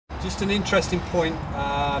Just an interesting point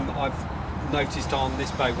I've noticed on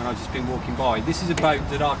this boat when I've just been walking by. This is a boat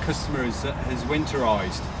that our customer has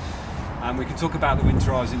winterised, and we can talk about the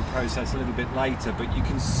winterising process a little bit later, but you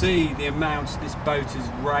can see the amount this boat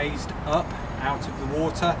has raised up out of the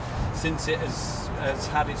water since it has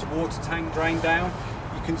had its water tank drained down.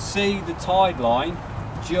 You can see the tide line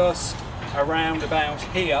just around about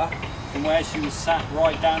here from where she was sat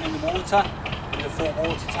right down in the water with a full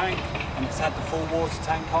water tank, and it's had the full water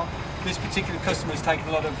tank on. This particular customer has taken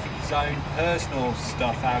a lot of his own personal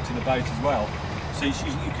stuff out of the boat as well. So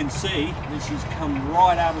you can see that she's come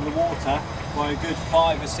right out of the water by a good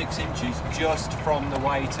 5 or 6 inches just from the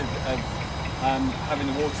weight of having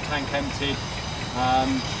the water tank emptied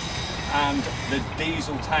and the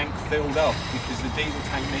diesel tank filled up, because the diesel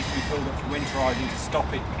tank needs to be filled up for winterising to stop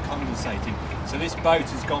it condensating. So this boat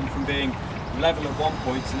has gone from being level at one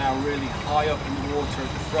point to now really high up in the water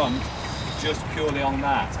at the front, just purely on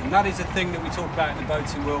that. And that is a thing that we talk about in the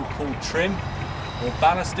boating world called trim, or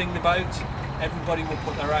ballasting the boat. Everybody will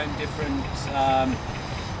put their own different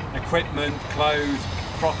equipment, clothes,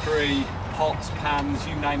 crockery, pots, pans,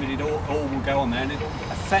 you name it, it all will go on there, and it will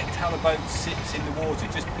affect how the boat sits in the water.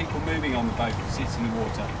 Just people moving on the boat sits in the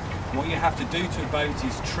water. And what you have to do to a boat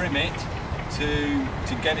is trim it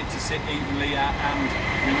to get it to sit evenly and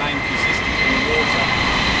remain consistent in the water.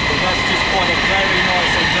 But that's just quite a very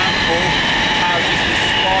nice example of how just a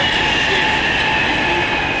slight shift in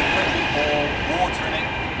movement of the equipment or water in it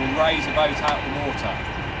will raise a boat out of the water.